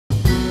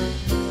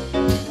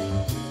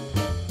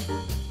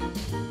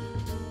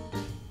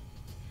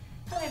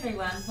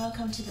everyone,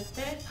 welcome to the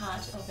third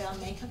part of our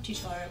makeup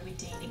tutorial with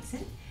Dean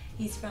Nixon.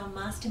 He's from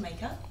Master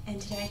Makeup and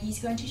today he's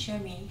going to show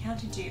me how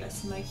to do a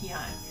smoky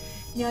eye.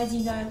 Now, as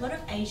you know, a lot of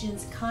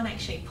Asians can't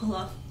actually pull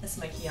off a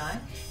smoky eye,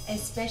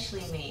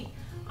 especially me.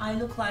 I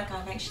look like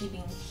I've actually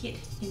been hit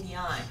in the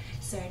eye,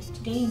 so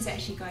Dean's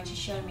actually going to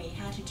show me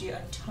how to do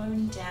a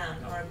toned down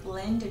or a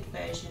blended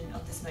version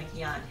of the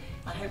smoky eye.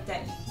 I hope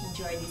that you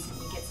enjoy this and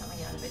you get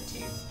something out of it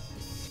too.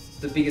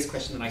 The biggest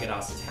question that I get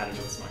asked is how to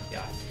do a smoky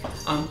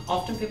eye.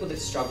 Often people that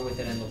struggle with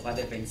it and look like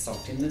they've been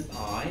socked in the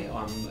eye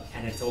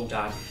and it's all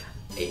dark,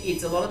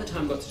 it's a lot of the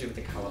time got to do with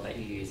the colour that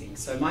you're using.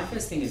 So my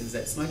first thing is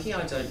that smoky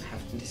eye don't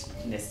have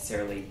to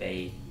necessarily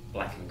be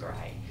black and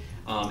grey.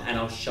 And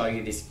I'll show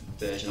you this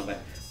version of it.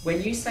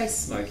 When you say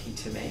smoky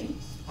to me,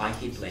 I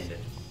hear blended.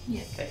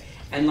 Yeah. Okay.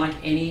 And like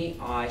any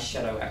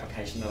eyeshadow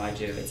application that I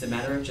do, it's a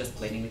matter of just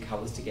blending the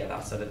colours together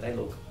so that they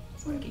look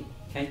smoky.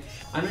 Okay,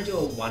 I'm going to do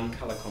a one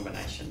colour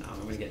combination.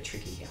 I'm going to get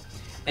tricky here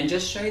and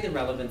just show you the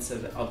relevance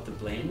of the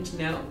blend.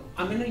 Now,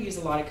 I'm going to use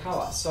a lighter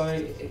colour, so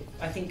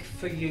I think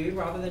for you,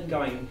 rather than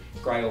going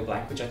grey or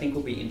black, which I think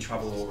will be in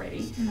trouble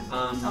already.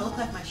 I'll look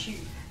like my shoe.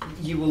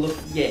 You will look,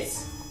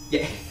 yes.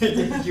 Yeah,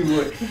 you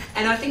would.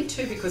 And I think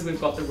too, because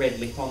we've got the red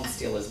lip on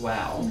still as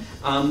well,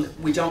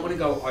 we don't want to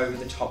go over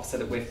the top so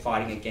that we're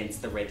fighting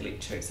against the red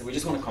lip too. So we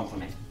just want to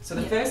complement. So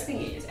the first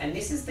thing is, and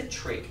this is the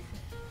trick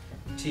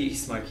to your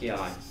smoky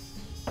eye,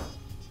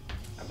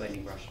 a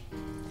blending brush.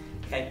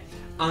 Okay,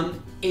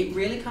 it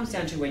really comes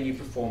down to when you're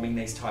performing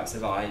these types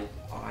of eye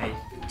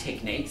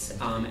techniques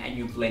and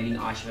you're blending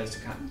eyeshadows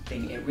to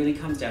thing. It really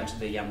comes down to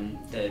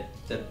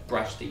the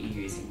brush that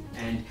you're using,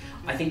 and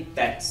I think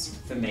that's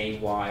for me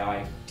why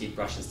I did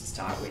brushes to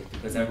start with,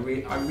 because I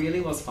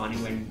really was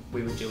finding when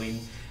we were doing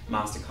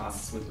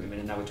masterclasses with women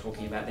and they were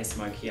talking about their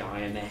smoky eye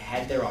and they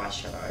had their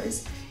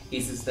eyeshadows,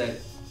 is that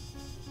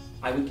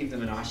I would give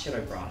them an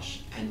eyeshadow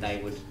brush and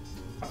they would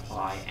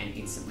apply and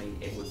instantly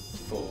it would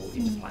fall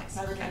into place.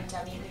 Rather than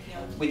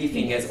with your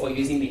fingers or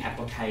using the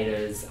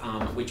applicators,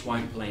 which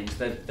won't blend.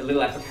 The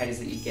little applicators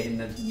that you get in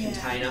the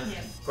container,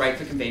 great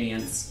for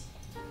convenience,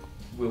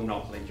 will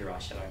not blend your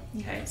eyeshadow.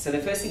 Okay, so the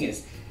first thing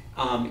is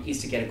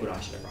to get a good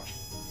eyeshadow brush.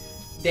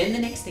 Then the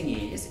next thing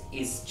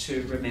is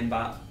to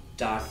remember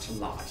dark to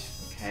light.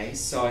 Okay,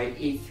 so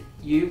if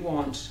you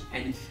want,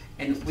 and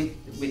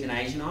with an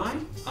Asian eye,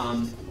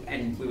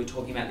 and we were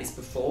talking about this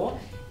before,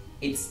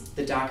 it's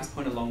the darkest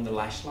point along the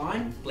lash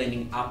line,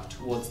 blending up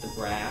towards the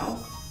brow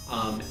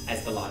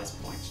as the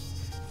lightest point.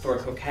 For a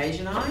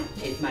Caucasian eye,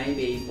 it may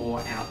be more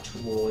out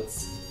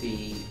towards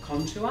the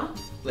contour,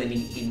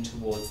 blending in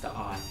towards the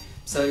eye.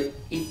 So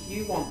if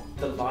you want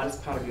the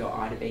lightest part of your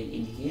eye to be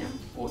in here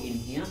or in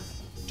here,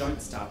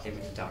 don't start there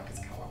with the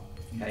darkest colour,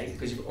 okay?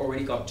 Because you've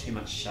already got too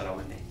much shadow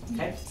in there,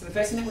 okay? So the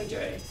first thing that we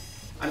do,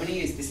 I'm going to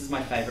use, this is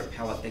my favourite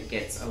palette that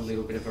gets a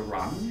little bit of a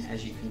run,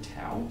 as you can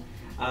tell.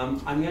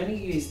 I'm going to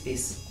use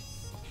this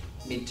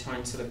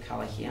mid-tone sort of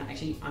colour here.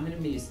 Actually, I'm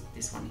going to use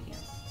this one here.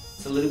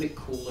 It's a little bit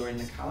cooler in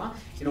the colour.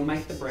 It'll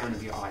make the brown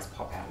of your eyes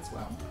pop out as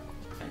well.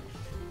 Okay.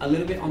 A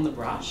little bit on the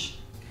brush.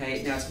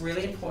 Okay. Now it's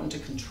really important to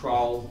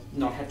control,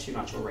 not have too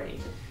much already.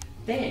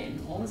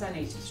 Then all I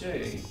need to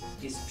do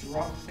is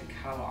drop the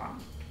colour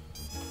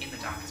in the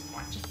darkest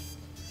point.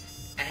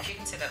 And if you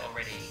can see that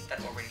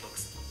already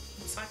looks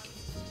smoky.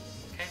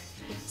 Okay.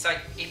 So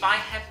if I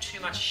have too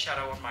much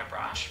shadow on my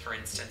brush, for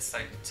instance,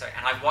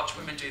 and I watch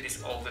women do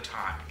this all the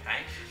time. Okay.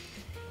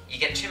 You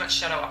get too much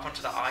shadow up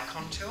onto the eye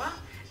contour,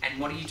 and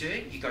what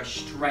do? You go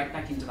straight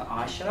back into the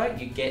eyeshadow,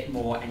 you get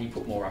more, and you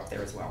put more up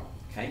there as well,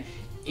 okay?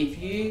 If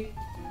you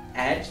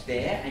add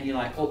there, and you're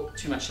like, oh,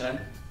 too much shadow,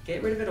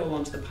 get rid of it all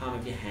onto the palm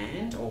of your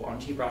hand, or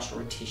onto your brush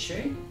or a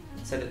tissue,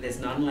 so that there's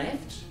none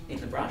left in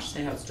the brush,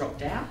 see how it's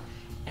dropped out?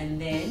 And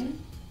then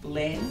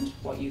blend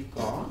what you've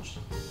got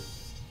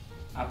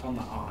up on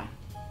the eye.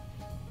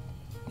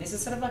 This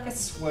is sort of like a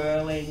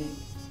swirling,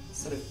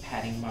 sort of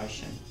patting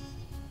motion.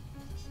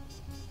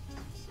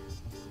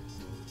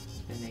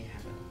 And there you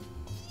have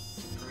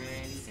it.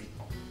 Really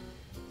simple.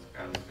 So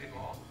go a little bit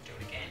more, do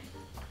it again.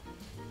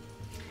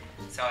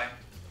 So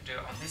do it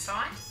on this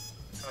eye.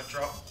 So I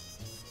drop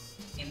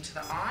into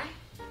the eye.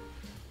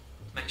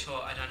 Make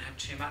sure I don't have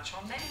too much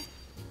on there.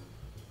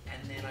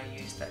 And then I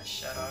use that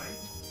shadow.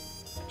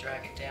 I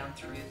drag it down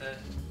through the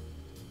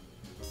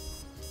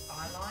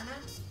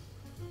eyeliner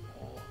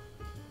or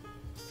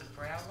the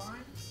brow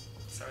line,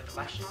 sorry, the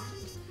lash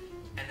line.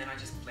 And then I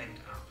just blend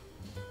it up.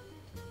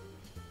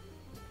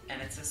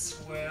 And it's a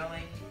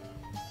swirling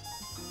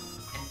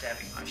and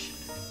dabbing motion.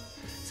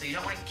 So you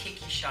don't want to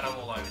kick your shadow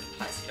all over the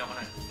place. You don't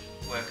want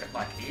to work it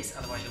like this,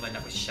 otherwise you'll end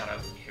up with shadow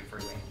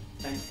everywhere.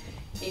 Okay?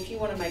 If you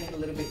want to make it a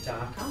little bit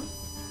darker,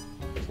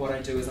 what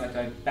I do is I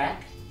go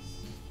back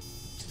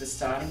to the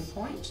starting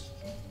point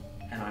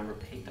and I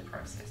repeat the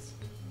process.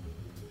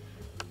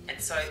 And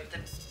so the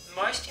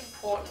most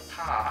important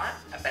part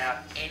about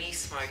any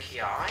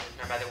smoky eye,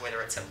 no matter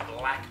whether it's a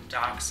black,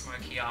 dark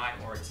smoky eye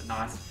or it's a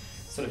nice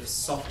sort of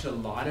softer,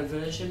 lighter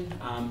version,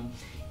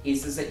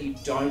 is that you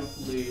don't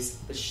lose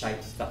the shape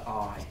of the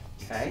eye,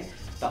 okay?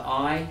 The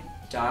eye,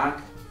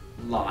 dark,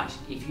 light.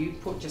 If you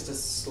put just a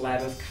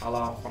slab of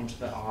colour onto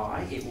the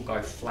eye, it will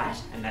go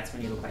flat, and that's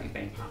when you look like you've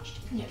been punched.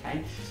 Yeah.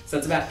 Okay? So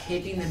it's about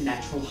keeping the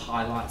natural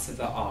highlights of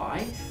the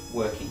eye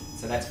working.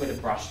 So that's where the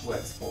brush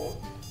works for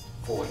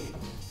you.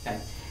 Okay?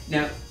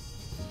 Now,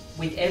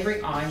 with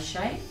every eye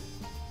shape,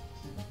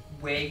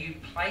 where you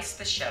place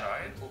the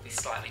shadow will be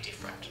slightly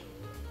different.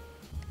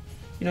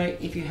 You know,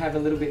 if you have a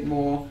little bit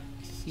more,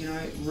 you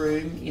know,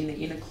 room in the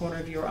inner corner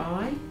of your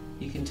eye,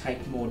 you can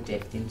take more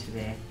depth into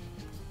there.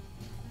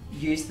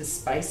 Use the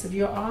space of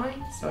your eye,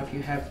 so if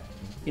you have,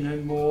 you know,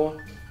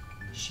 more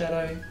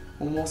shadow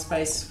or more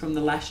space from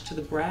the lash to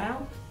the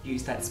brow,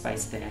 use that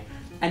space there.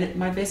 And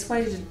my best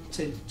way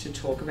to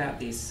talk about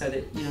this, so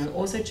that, you know,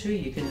 also too,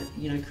 you can,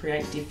 you know,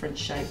 create different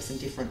shapes and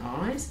different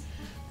eyes.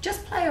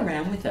 Just play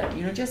around with it,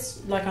 you know,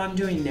 just like I'm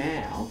doing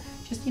now.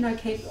 Just, you know,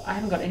 I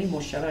haven't got any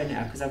more shadow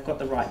now because I've got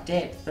the right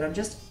depth, but I'm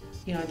just,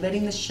 you know,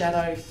 letting the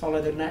shadow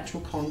follow the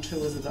natural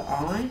contours of the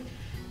eye,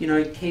 you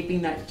know,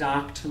 keeping that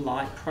dark to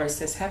light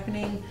process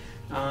happening,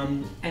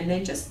 and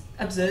then just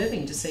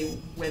observing to see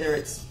whether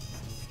it's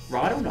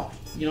right or not,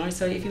 you know.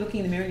 So if you're looking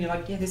in the mirror and you're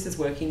like, yeah, this is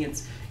working,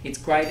 it's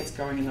great, it's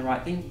going in the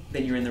right thing,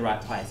 then you're in the right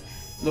place.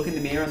 Look in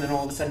the mirror and then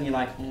all of a sudden you're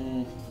like,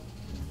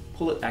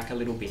 pull it back a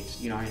little bit,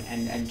 you know,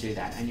 and do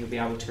that, and you'll be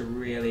able to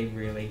really,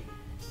 really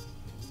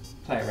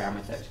play around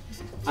with it.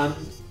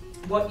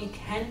 What you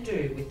can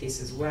do with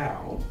this as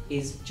well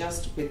is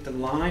just with the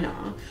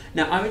liner.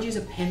 Now I would use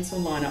a pencil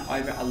liner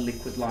over a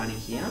liquid liner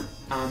here,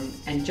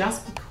 and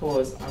just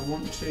because I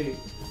want to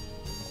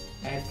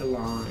add the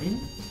line,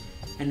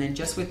 and then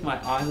just with my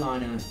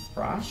eyeliner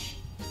brush,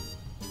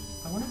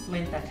 I want to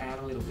blend that out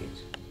a little bit,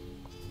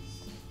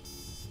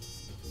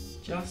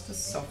 just to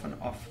soften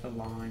off the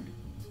line,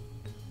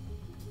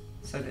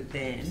 so that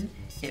then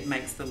it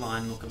makes the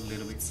line look a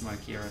little bit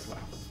smokier as well.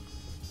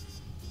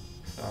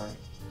 So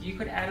you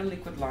could add a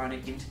liquid liner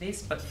into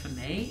this, but for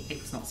me,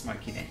 it's not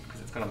smoky then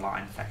because it's got a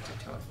line factor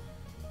to it.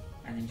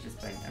 And then you just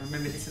blend. And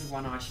remember, this is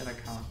one eyeshadow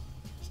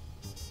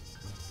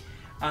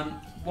colour.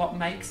 What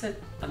makes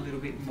it a little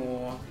bit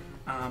more,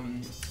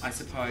 I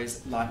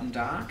suppose, light and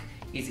dark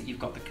is that you've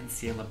got the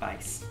concealer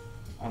base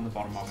on the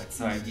bottom of it.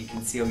 So you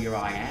conceal your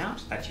eye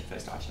out, that's your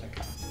first eyeshadow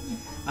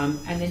colour.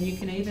 And then you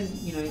can even,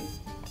 you know,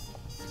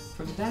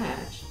 from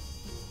that,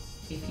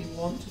 if you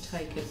want to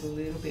take it a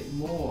little bit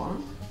more,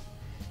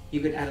 you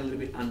could add a little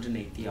bit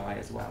underneath the eye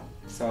as well.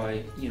 So,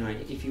 you know,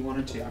 if you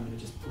wanted to, I'm going to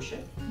just push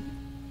it,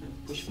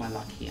 push my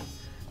luck here.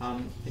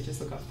 And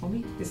just look up for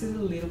me. This is a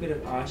little bit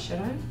of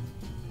eyeshadow,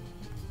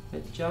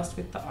 but just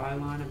with the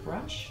eyeliner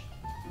brush,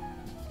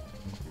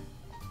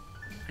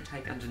 I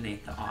take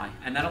underneath the eye,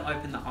 and that'll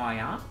open the eye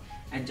up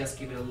and just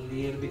give it a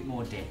little bit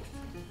more depth.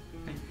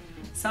 Okay.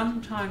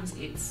 Sometimes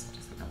it's,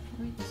 just look up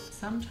for me,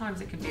 sometimes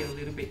it can be a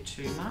little bit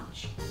too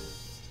much.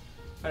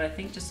 But I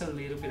think just a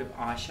little bit of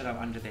eyeshadow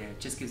under there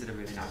just gives it a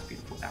really nice,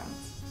 beautiful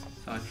balance.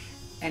 So,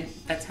 and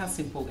that's how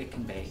simple it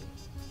can be.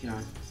 You know,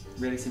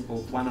 really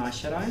simple. One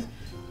eyeshadow,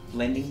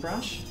 blending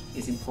brush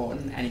is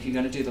important, and if you're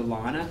going to do the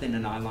liner, then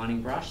an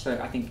eyelining brush. So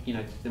I think, you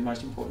know, the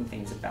most important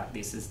things about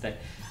this is that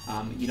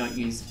you don't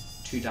use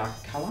too dark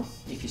a colour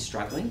if you're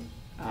struggling,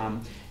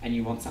 and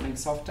you want something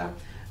softer.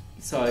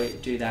 So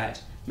do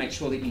that. Make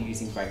sure that you're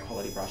using great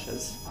quality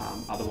brushes,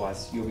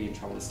 otherwise you'll be in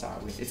trouble to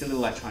start with. It's a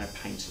little like trying to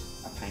paint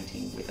a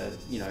painting with a,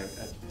 you know,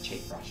 a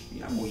cheap brush,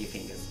 you know, or your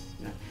fingers,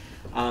 you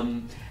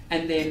know.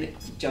 And then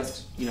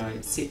just, you know,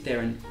 sit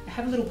there and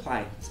have a little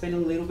play. Spend a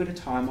little bit of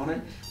time on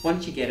it.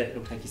 Once you get it,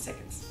 it'll take you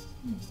seconds.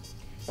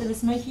 So the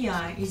smoky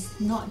eye is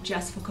not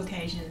just for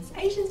Caucasians.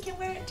 Asians can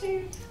wear it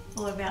too.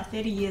 For about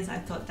 30 years I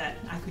thought that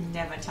I could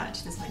never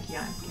touch the smoky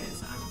eye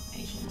because I'm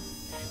Asian.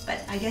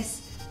 But I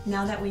guess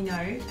now that we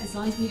know, as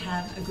long as we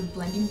have a good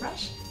blending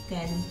brush,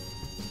 then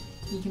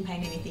you can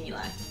paint anything you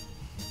like.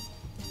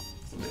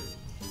 Absolutely.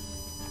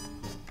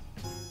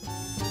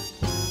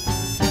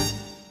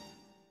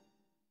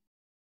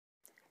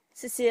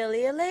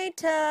 Cecylia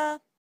later.